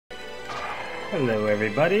Hello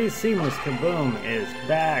everybody, Seamless KaBoom is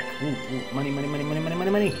back. Ooh, ooh, money, money, money, money, money, money,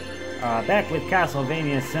 money. Back with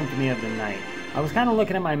Castlevania Symphony of the Night. I was kind of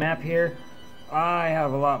looking at my map here. I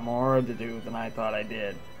have a lot more to do than I thought I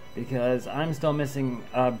did, because I'm still missing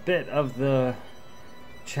a bit of the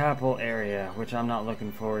chapel area, which I'm not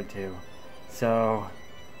looking forward to. So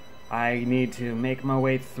I need to make my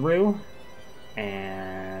way through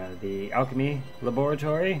and the alchemy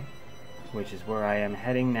laboratory, which is where I am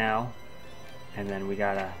heading now. And then we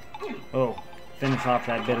gotta finish off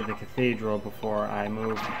that bit of the cathedral before I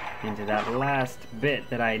move into that last bit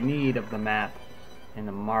that I need of the map in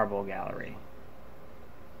the marble gallery.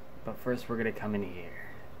 But first we're gonna come in here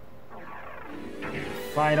and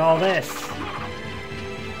fight all this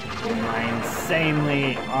with my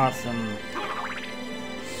insanely awesome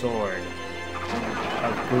sword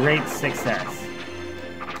of great success.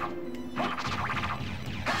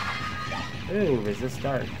 Ooh, resist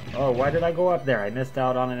dark. Oh, why did I go up there? I missed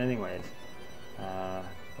out on it anyways.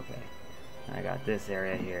 Okay. I got this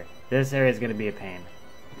area here. This area is going to be a pain,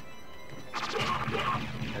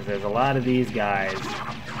 because there's a lot of these guys.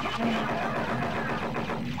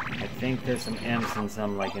 I think there's some imps and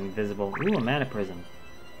some, like, invisible... Ooh, a mana prism.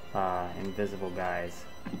 Invisible guys.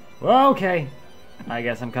 Well, okay. I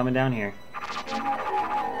guess I'm coming down here.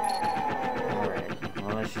 Alright.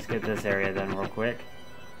 Well, let's just get this area then real quick.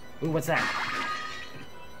 Ooh, what's that?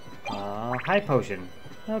 High potion.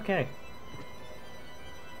 Okay.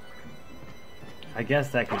 I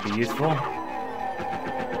guess that could be useful.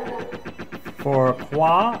 For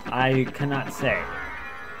quoi, I cannot say.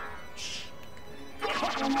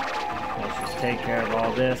 Let's just take care of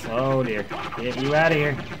all this. Oh dear. Get you out of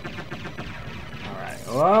here. Alright.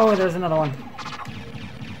 Oh, there's another one.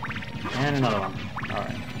 And another one.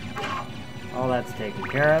 Alright. All that's taken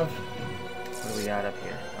care of. What do we got up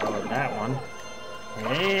here? Oh, that one.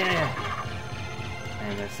 Yeah!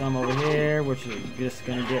 And there's some over here, which we're just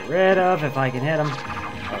gonna get rid of if I can hit them.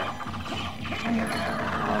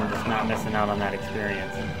 I'm just not missing out on that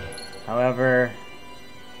experience. However,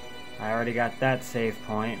 I already got that save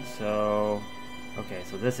point, so... Okay,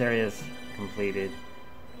 so this area is completed.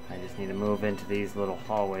 I just need to move into these little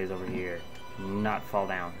hallways over here. Not fall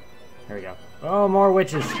down. There we go. Oh, more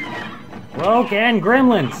witches. Well, okay, and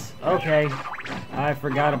gremlins. Okay. I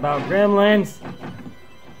forgot about gremlins.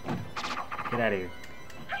 Get out of here.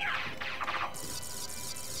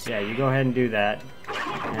 Yeah, you go ahead and do that,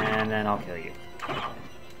 and then I'll kill you.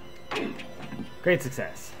 Great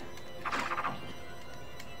success.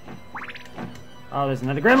 Oh, there's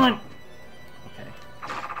another gremlin. Okay.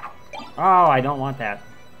 Oh, I don't want that.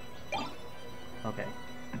 Okay.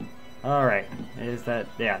 Alright. Is that...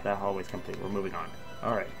 Yeah, that hallway's complete. We're moving on.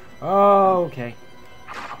 Alright. Oh, okay.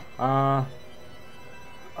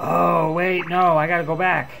 Oh, wait, no, I gotta go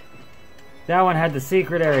back. That one had the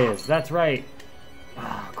secret areas. That's right.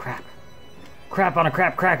 Oh, crap. Crap on a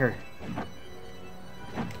crap cracker.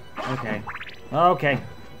 Okay. Okay.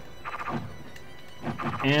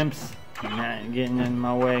 Imps. Not getting in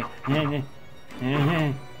my way.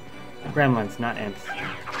 Gremlins, not imps.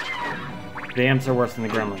 The imps are worse than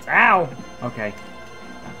the gremlins. Ow! Okay.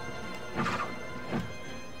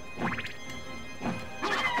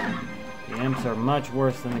 The imps are much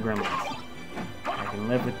worse than the gremlins. I can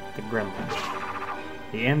live with the gremlins.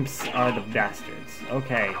 The imps are the bastards.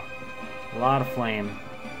 Okay. A lot of flame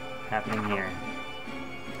happening here.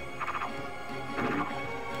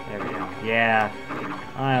 There we go. Yeah.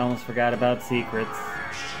 I almost forgot about secrets.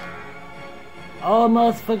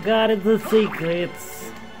 Almost forgot the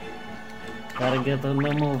secrets. Gotta get them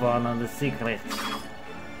to move on the secrets.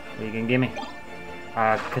 What you can give me?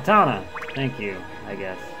 Katana. Thank you, I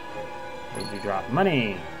guess. What did you drop?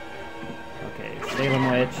 Money. Okay,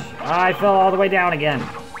 Salem Witch. I fell all the way down again.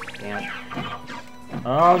 Damn it.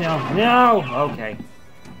 Oh, no. No! Okay.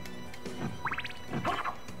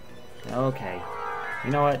 Okay.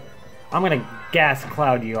 You know what? I'm gonna gas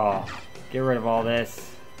cloud you all. Get rid of all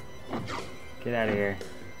this. Get out of here.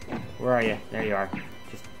 Where are you? There you are.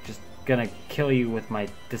 Just gonna kill you with my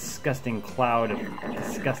disgusting cloud of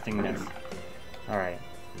disgustingness. Alright.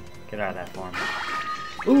 Get out of that form.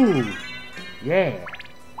 Ooh! Yeah!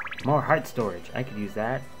 More heart storage. I could use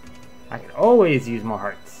that. I could always use more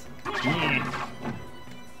hearts. Yeah.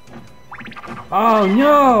 Oh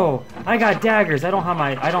no! I got daggers. I don't have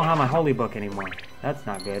my holy book anymore. That's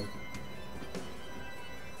not good.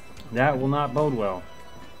 That will not bode well.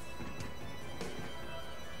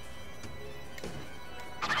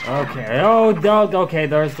 Okay. Oh, okay.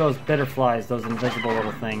 There's those bitter flies, those invisible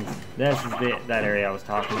little things. This is that area I was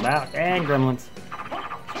talking about. And gremlins.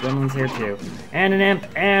 Gremlins here too. And an imp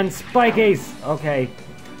and spike ace. Okay.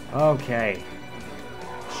 Okay.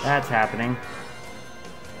 That's happening.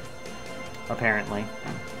 Apparently.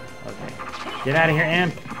 Okay. Get out of here,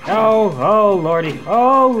 imp! Oh! Oh, lordy!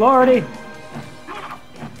 Oh, lordy!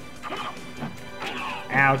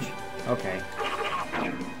 Ouch. Okay.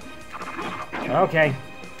 Okay.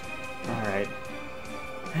 Alright.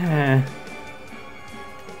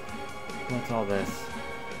 What's all this?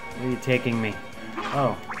 Where are you taking me?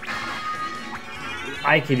 Oh.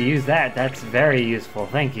 I could use that. That's very useful.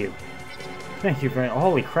 Thank you. Thank you very much.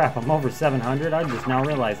 Holy crap, I'm over 700? I'm just now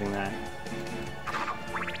realizing that.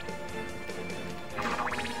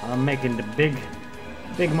 I'm making the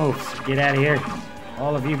big moves. Get out of here.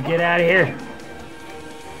 All of you, get out of here.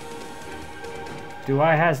 Do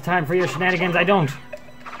I have time for your shenanigans? I don't.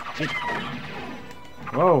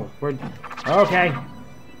 Whoa, we're... Okay.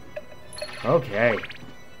 Okay.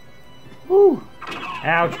 Woo.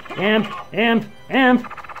 Ouch. Imp. Imp. Imp.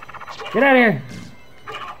 Get out of here.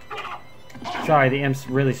 Sorry, the imps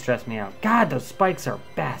really stressed me out. God, those spikes are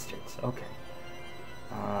bastards. Okay.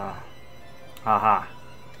 Aha.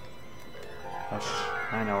 Okay.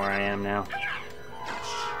 I know where I am now.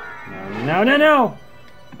 No, no, no, no!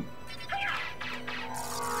 Okay.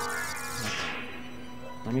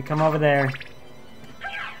 Let me come over there.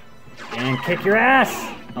 And kick your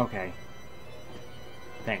ass! Okay.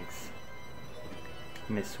 Thanks.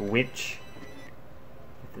 Miss Witch.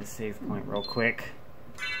 Get the save point real quick.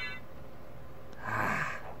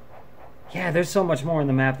 Yeah, there's so much more in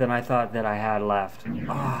the map than I thought that I had left.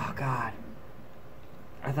 Oh, God.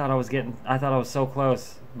 I thought I was so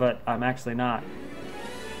close, but I'm actually not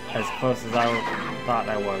as close as I thought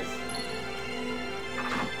I was.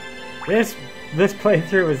 This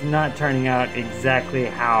playthrough is not turning out exactly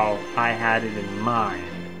how I had it in mind.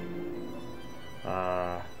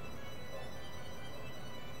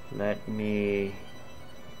 Let me...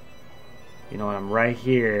 You know what, I'm right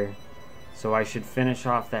here. So I should finish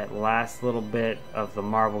off that last little bit of the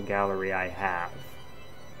marble gallery I have.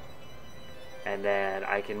 And then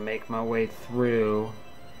I can make my way through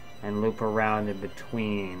and loop around in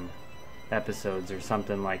between episodes or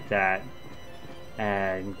something like that.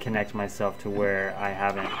 And connect myself to where I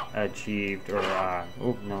haven't achieved or,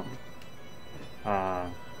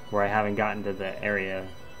 where I haven't gotten to the area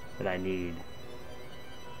that I need.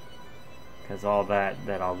 Because all that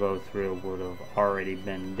I'll go through would have already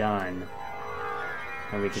been done.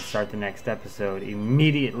 And we could start the next episode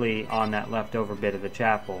immediately on that leftover bit of the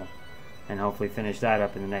chapel. And hopefully finish that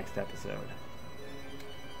up in the next episode.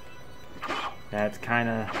 That's kind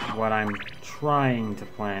of what I'm trying to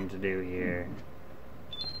plan to do here.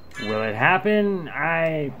 Will it happen?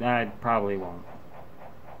 I probably won't.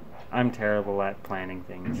 I'm terrible at planning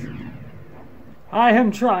things. I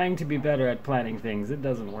am trying to be better at planning things. It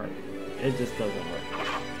doesn't work. It just doesn't work.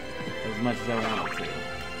 As much as I want it to.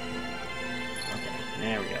 Okay,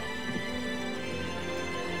 there we go.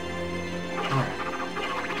 Alright.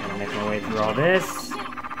 Gonna make my way through all this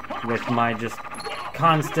with my just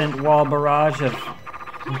constant wall barrage of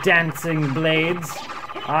dancing blades.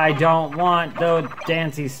 I don't want the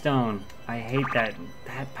Dancy Stone. I hate that.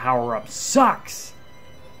 That power-up sucks!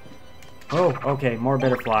 Oh, okay, more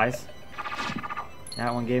butterflies.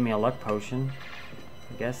 That one gave me a luck potion.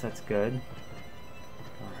 I guess that's good.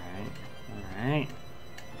 Alright,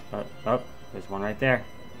 alright. Oh, there's one right there.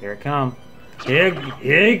 Here it come. Here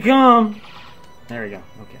it come! There we go,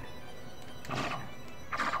 okay.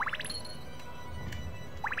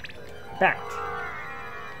 Back.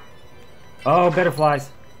 Oh, butterflies.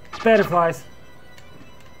 Butterflies.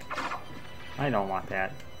 I don't want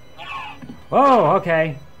that. Whoa,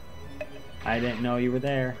 okay. I didn't know you were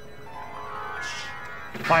there.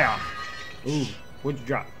 Fire! Ooh, what'd you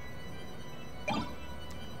drop?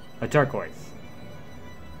 A turquoise.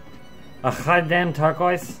 A goddamn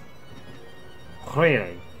turquoise?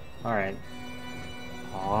 Really? Alright.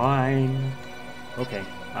 Fine. Okay,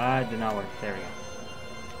 did not work. There we go.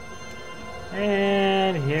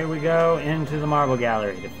 And here we go into the marble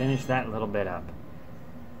gallery to finish that little bit up.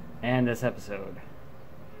 And this episode.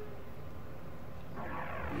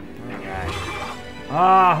 Alright.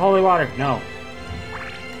 Ah, holy water! No.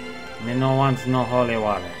 Me no wants no holy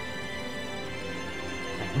water.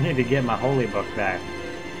 I need to get my holy book back.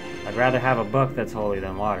 I'd rather have a book that's holy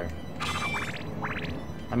than water.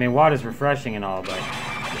 I mean, water's refreshing and all, but...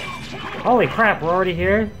 Holy crap, we're already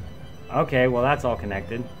here? Okay, well that's all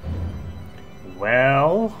connected.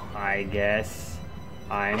 Well, I guess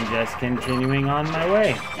I'm just continuing on my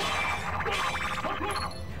way.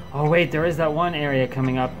 Oh wait, there is that one area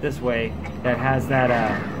coming up this way that has that,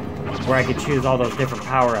 where I could choose all those different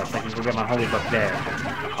power-ups. I can go get my holy book there.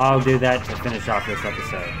 I'll do that to finish off this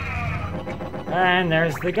episode. And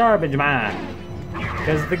there's the garbage man.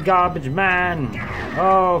 Because the garbage man.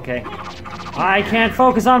 Okay. I can't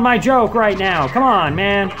focus on my joke right now. Come on,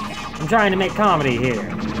 man. I'm trying to make comedy here.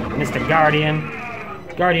 Mr. Guardian.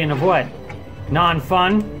 Guardian of what?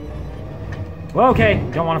 Non-fun? Well, okay.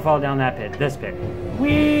 Don't want to fall down that pit. This pit.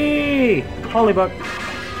 Whee! Holy book.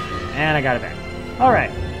 And I got it back.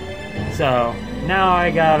 Alright. So, now I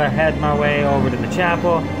gotta head my way over to the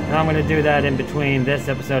chapel, and I'm gonna do that in between this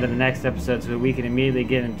episode and the next episode so that we can immediately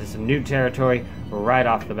get into some new territory right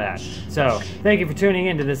off the bat. So, thank you for tuning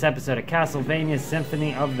in to this episode of Castlevania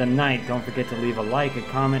Symphony of the Night. Don't forget to leave a like, a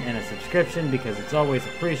comment, and a subscription because it's always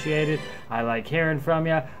appreciated. I like hearing from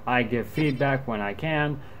you. I give feedback when I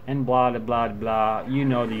can, and blah, blah, blah, blah. You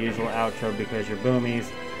know the usual outro because you're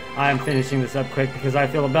boomies. I'm finishing this up quick because I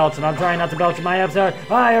feel a belch, and I'm trying not to belch in my episode.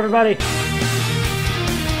 Bye, everybody!